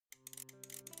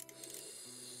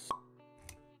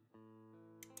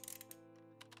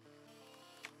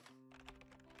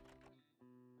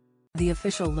The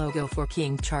official logo for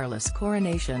King Charles'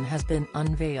 coronation has been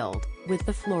unveiled, with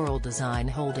the floral design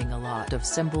holding a lot of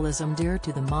symbolism dear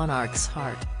to the monarch's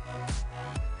heart.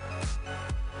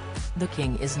 The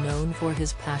king is known for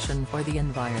his passion for the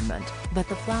environment, but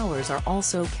the flowers are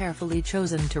also carefully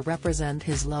chosen to represent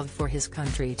his love for his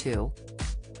country too.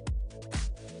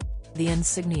 The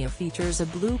insignia features a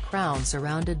blue crown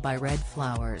surrounded by red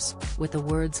flowers, with the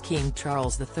words King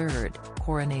Charles III,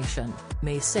 Coronation,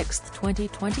 May 6,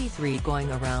 2023 going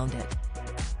around it.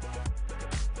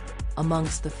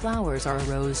 Amongst the flowers are a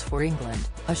rose for England,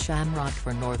 a shamrock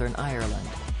for Northern Ireland,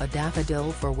 a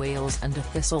daffodil for Wales and a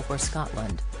thistle for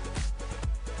Scotland.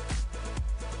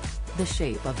 The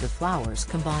shape of the flowers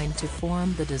combined to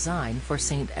form the design for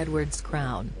St Edward's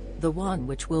crown, the one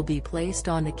which will be placed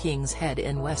on the King's head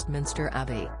in Westminster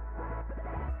Abbey.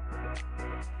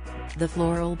 The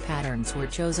floral patterns were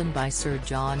chosen by Sir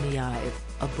Johnny Ive,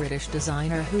 a British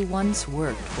designer who once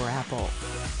worked for Apple.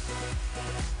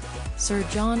 Sir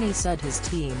Johnny said his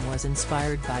team was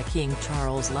inspired by King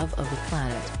Charles' love of the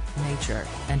planet, nature,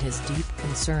 and his deep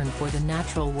concern for the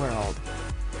natural world.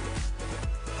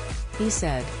 He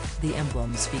said, "The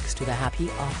emblem speaks to the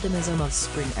happy optimism of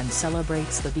spring and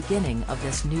celebrates the beginning of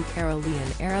this new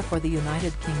Carolean era for the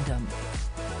United Kingdom."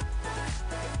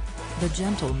 The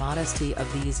gentle modesty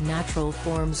of these natural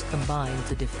forms combine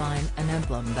to define an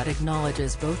emblem that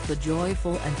acknowledges both the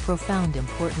joyful and profound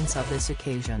importance of this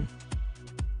occasion.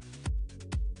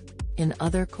 In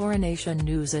other coronation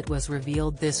news, it was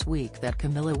revealed this week that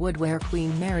Camilla would wear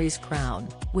Queen Mary's crown,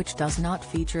 which does not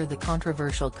feature the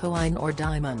controversial coin or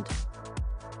diamond.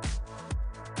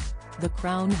 The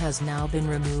crown has now been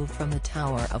removed from the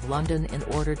Tower of London in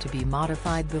order to be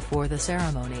modified before the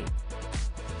ceremony.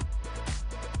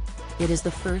 It is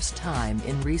the first time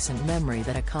in recent memory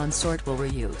that a consort will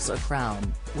reuse a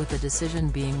crown, with the decision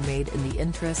being made in the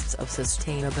interests of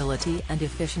sustainability and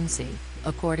efficiency,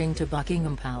 according to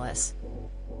Buckingham Palace.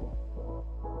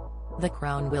 The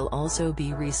crown will also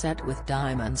be reset with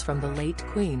diamonds from the late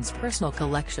Queen's personal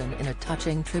collection in a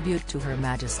touching tribute to Her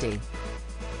Majesty.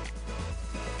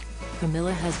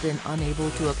 Camilla has been unable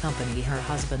to accompany her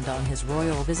husband on his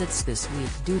royal visits this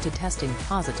week due to testing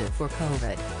positive for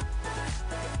COVID.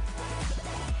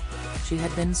 She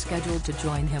had been scheduled to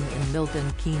join him in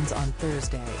Milton Keynes on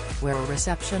Thursday, where a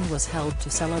reception was held to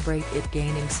celebrate it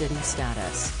gaining city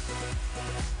status.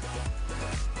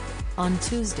 On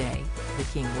Tuesday, the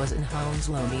king was in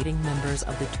Hounslow meeting members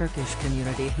of the Turkish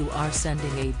community who are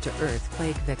sending aid to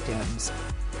earthquake victims.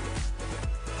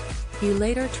 He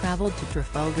later traveled to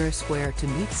Trafalgar Square to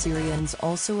meet Syrians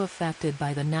also affected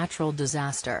by the natural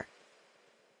disaster.